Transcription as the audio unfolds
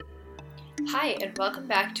Hi, and welcome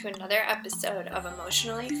back to another episode of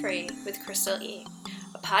Emotionally Free with Crystal E.,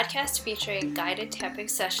 a podcast featuring guided tapping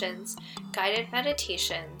sessions, guided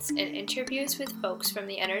meditations, and interviews with folks from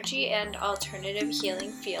the energy and alternative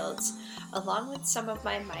healing fields, along with some of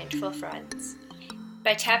my mindful friends.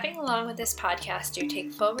 By tapping along with this podcast, you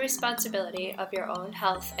take full responsibility of your own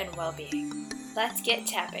health and well-being. Let's get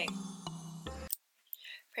tapping.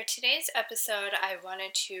 For today's episode, I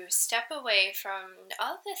wanted to step away from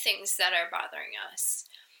all the things that are bothering us.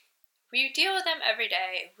 We deal with them every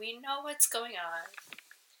day. We know what's going on.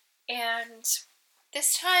 And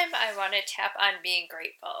this time I want to tap on being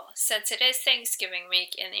grateful. Since it is Thanksgiving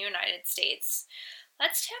week in the United States,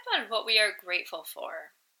 let's tap on what we are grateful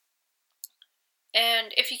for.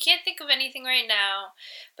 And if you can't think of anything right now,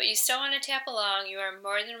 but you still want to tap along, you are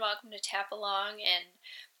more than welcome to tap along, and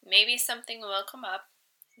maybe something will come up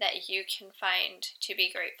that you can find to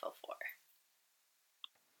be grateful for.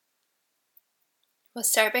 We'll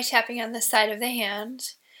start by tapping on the side of the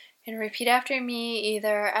hand and repeat after me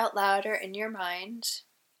either out loud or in your mind.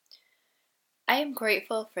 I am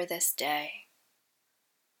grateful for this day.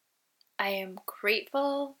 I am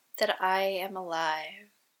grateful that I am alive.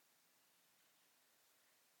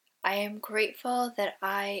 I am grateful that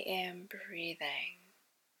I am breathing.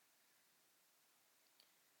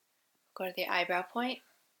 Go to the eyebrow point.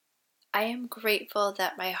 I am grateful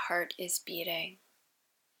that my heart is beating.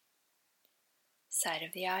 Side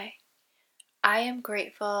of the eye. I am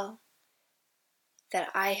grateful that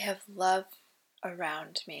I have love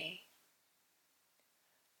around me.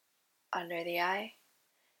 Under the eye.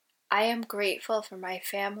 I am grateful for my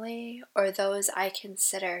family or those I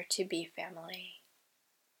consider to be family.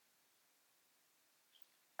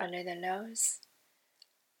 Under the nose.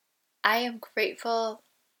 I am grateful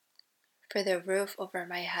for the roof over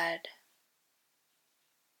my head.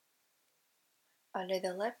 Under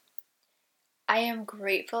the lip. I am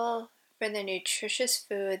grateful for the nutritious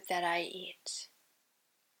food that I eat.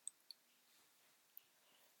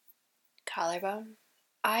 Collarbone.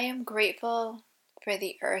 I am grateful for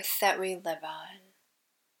the earth that we live on.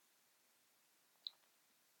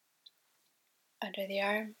 Under the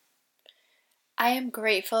arm. I am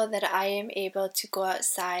grateful that I am able to go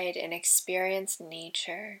outside and experience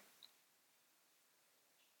nature.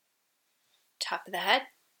 Top of the head.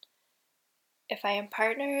 If I am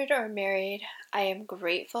partnered or married, I am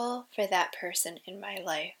grateful for that person in my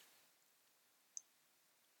life.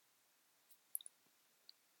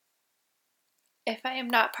 If I am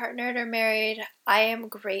not partnered or married, I am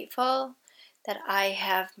grateful that I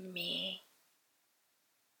have me.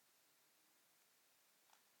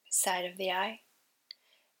 Side of the eye.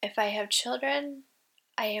 If I have children,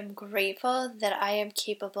 I am grateful that I am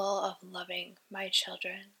capable of loving my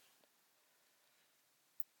children.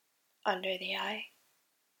 Under the eye.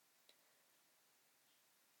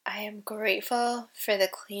 I am grateful for the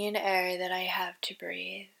clean air that I have to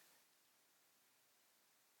breathe.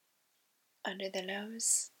 Under the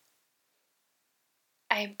nose.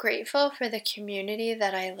 I am grateful for the community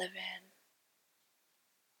that I live in.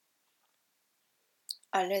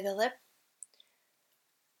 Under the lip.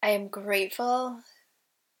 I am grateful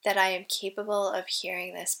that I am capable of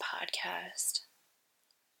hearing this podcast.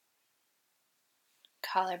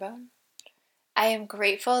 Collarbone. I am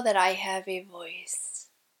grateful that I have a voice.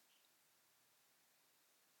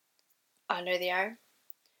 Under the arm.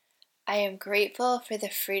 I am grateful for the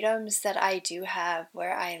freedoms that I do have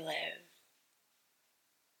where I live.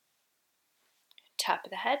 Top of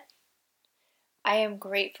the head. I am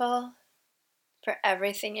grateful for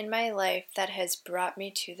everything in my life that has brought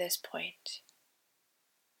me to this point.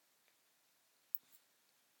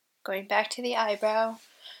 Going back to the eyebrow,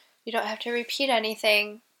 you don't have to repeat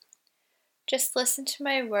anything. Just listen to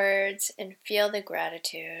my words and feel the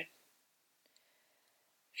gratitude.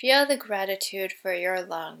 Feel the gratitude for your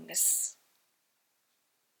lungs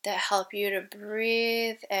that help you to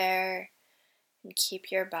breathe air and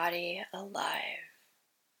keep your body alive.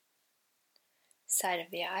 Side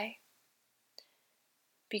of the eye.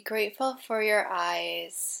 Be grateful for your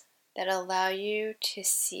eyes that allow you to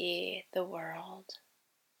see the world.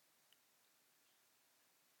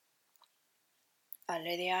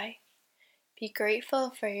 Under the eye. Be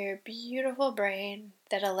grateful for your beautiful brain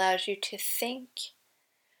that allows you to think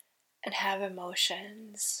and have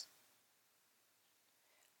emotions.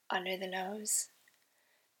 Under the nose.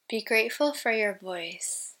 Be grateful for your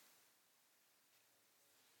voice.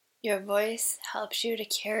 Your voice helps you to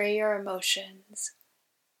carry your emotions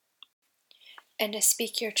and to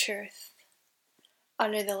speak your truth.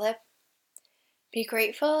 Under the lip. Be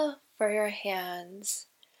grateful for your hands.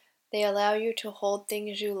 They allow you to hold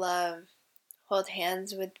things you love, Hold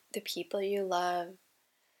hands with the people you love.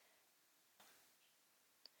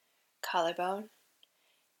 Collarbone.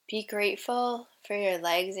 Be grateful for your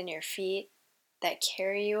legs and your feet that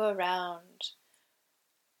carry you around,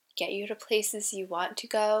 get you to places you want to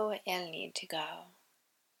go and need to go.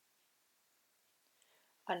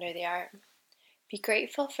 Under the arm. Be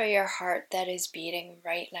grateful for your heart that is beating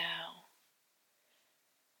right now.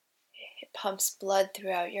 It pumps blood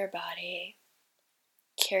throughout your body,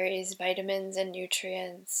 carries vitamins and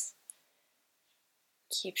nutrients,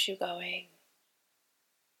 keeps you going.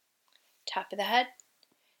 Top of the head.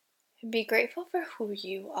 And be grateful for who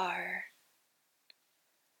you are.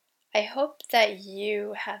 I hope that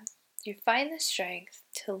you find the strength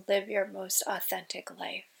to live your most authentic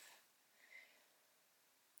life.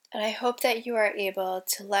 And I hope that you are able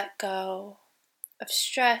to let go of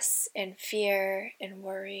stress and fear and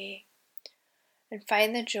worry and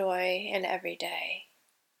find the joy in every day.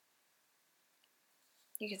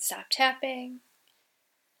 You can stop tapping,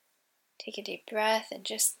 take a deep breath, and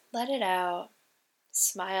just let it out.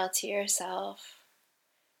 Smile to yourself.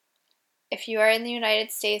 If you are in the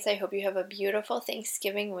United States, I hope you have a beautiful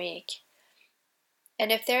Thanksgiving week.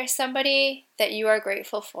 And if there's somebody that you are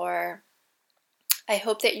grateful for, I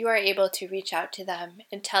hope that you are able to reach out to them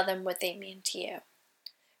and tell them what they mean to you,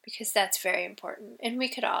 because that's very important, and we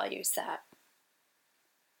could all use that.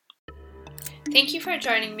 Thank you for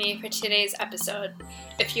joining me for today's episode.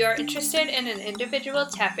 If you are interested in an individual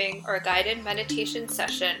tapping or guided meditation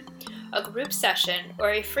session, a group session,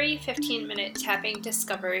 or a free 15-minute tapping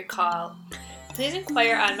discovery call, please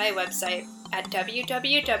inquire on my website at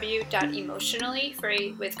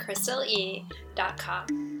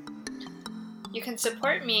www.emotionallyfreewithcrystale.com. You can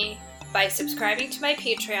support me by subscribing to my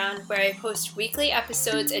Patreon, where I post weekly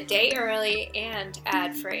episodes a day early and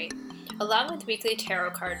ad-free, along with weekly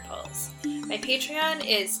tarot card pulls. My Patreon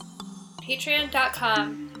is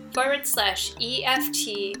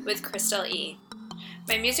patreon.com/EFT with Crystal E.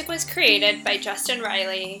 My music was created by Justin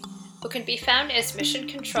Riley, who can be found as Mission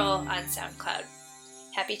Control on SoundCloud.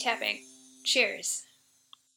 Happy tapping. Cheers.